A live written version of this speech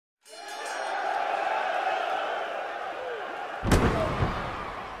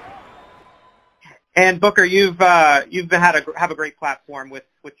And Booker, you've have a great platform with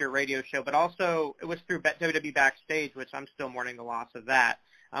your radio show, but also it was through WWE Backstage, which I'm still mourning the loss of that.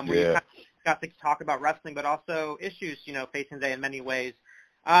 Where you kind of got to talk about wrestling, but also issues facing today in many ways.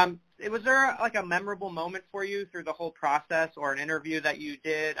 Was there like a memorable moment for you through the whole process, or an interview that you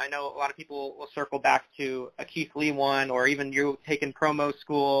did? I know a lot of people will circle back to a Keith Lee one, or even you taking promo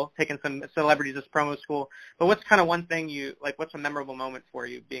school, taking some celebrities as promo school. But what's kind of one thing what's a memorable moment for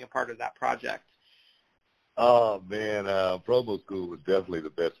you being a part of that project? Oh man, promo school was definitely the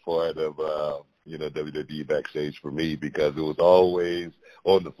best part of WWE Backstage for me, because it was always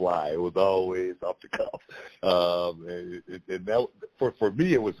on the fly. It was always off the cuff. And that, for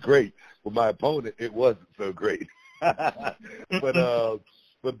me, it was great. For my opponent, it wasn't so great. But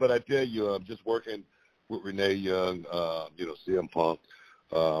I tell you, just working with Renee Young, CM Punk,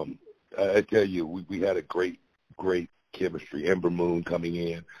 I tell you, we had a great chemistry. Ember Moon coming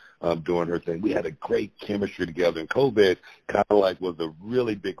in, doing her thing. We had a great chemistry together, and COVID kind of was a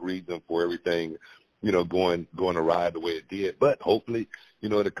really big reason for everything, going awry the way it did. But hopefully,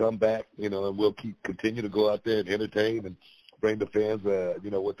 it'll come back, and we'll continue to go out there and entertain and bring the fans,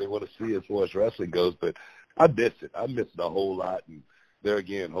 what they want to see as far as wrestling goes. But I miss it. I miss it a whole lot. And there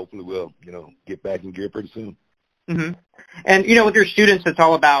again, hopefully we'll, get back in gear pretty soon. Mm-hmm. And, with your students, it's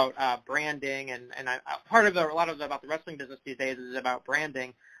all about branding, and a lot of about the wrestling business these days is about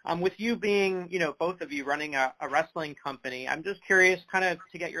branding. With you being, both of you running a wrestling company, I'm just curious kind of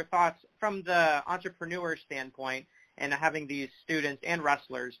to get your thoughts from the entrepreneur standpoint and having these students and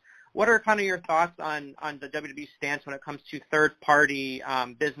wrestlers. What are kind of your thoughts on the WWE stance when it comes to third-party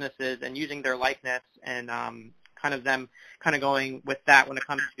businesses and using their likeness and kind of them kind of going with that when it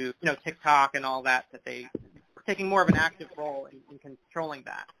comes to, TikTok and all that they taking more of an active role in controlling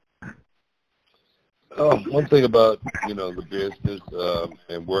that? One thing about, the business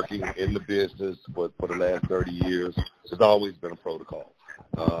and working in the business for the last 30 years, there's always been a protocol.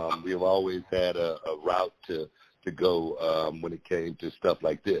 We have always had a route to go when it came to stuff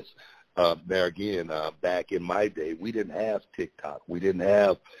like this. There again, back in my day, we didn't have TikTok. We didn't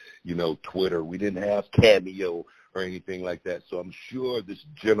have, Twitter. We didn't have Cameo or anything like that. So I'm sure this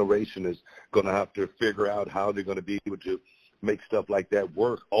generation is going to have to figure out how they're going to be able to make stuff like that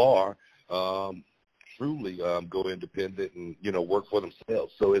work, or truly go independent and, work for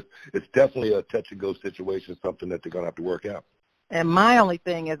themselves. So it's definitely a touch-and-go situation, something that they're going to have to work out. And my only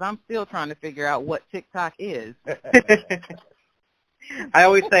thing is I'm still trying to figure out what TikTok is. I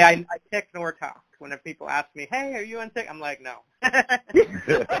always say I tick nor talk. When people ask me, hey, are you on TikTok? I'm like, no.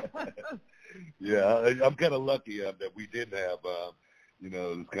 Yeah, I'm kind of lucky that we didn't have,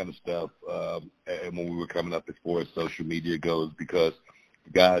 this kind of stuff and when we were coming up as far as social media goes, because the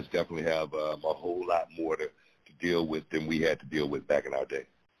guys definitely have a whole lot more to deal with than we had to deal with back in our day.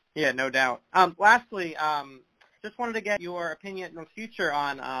 Yeah, no doubt. Lastly, just wanted to get your opinion in the future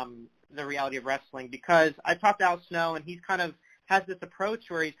on the reality of wrestling, because I talked to Al Snow, and he's kind of has this approach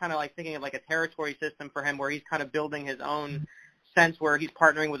where he's kind of thinking of a territory system for him, where he's kind of building his own sense where he's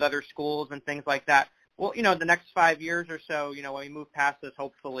partnering with other schools and things like that. Well, the next 5 years or so, when we move past this,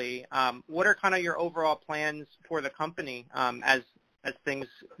 hopefully, what are kind of your overall plans for the company as things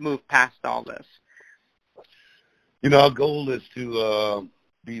move past all this? Our goal is to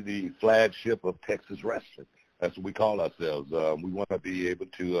be the flagship of Texas wrestling. That's what we call ourselves. We want to be able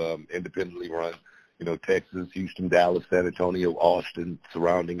to independently run, Texas, Houston, Dallas, San Antonio, Austin,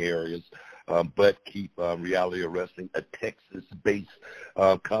 surrounding areas, but keep Reality of Wrestling a Texas-based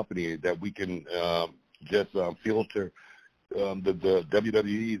company that we can just filter the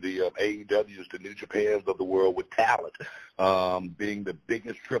WWE, the AEWs, the New Japans of the world with talent, being the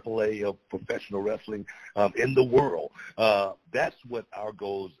biggest AAA of professional wrestling in the world. That's what our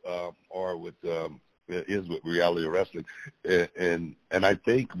goals are with Reality of Wrestling, and I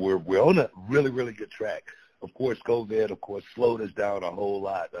think we're on a really, really good track. Of course, COVID, slowed us down a whole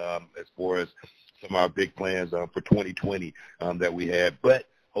lot as far as some of our big plans for 2020 that we had. But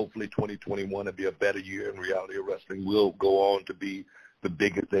hopefully 2021 will be a better year, and Reality of Wrestling will go on to be the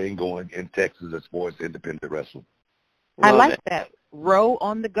biggest thing going in Texas as far as independent wrestling. I like that. Row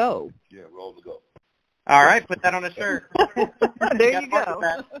on the go. Yeah, row on the go. All right, put that on a shirt. There you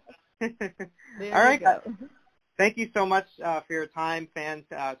go. All right, guys. Thank you so much for your time, fans.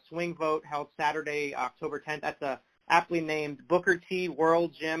 Swing Vote held Saturday, October 10th at the aptly named Booker T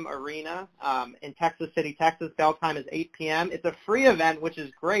World Gym Arena in Texas City, Texas. Bell time is 8 p.m. It's a free event, which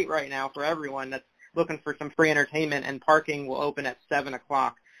is great right now for everyone that's looking for some free entertainment, and parking will open at 7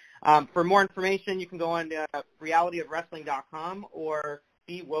 o'clock. For more information, you can go on to realityofwrestling.com or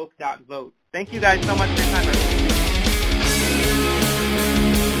bewoke.vote. Thank you guys so much for your time.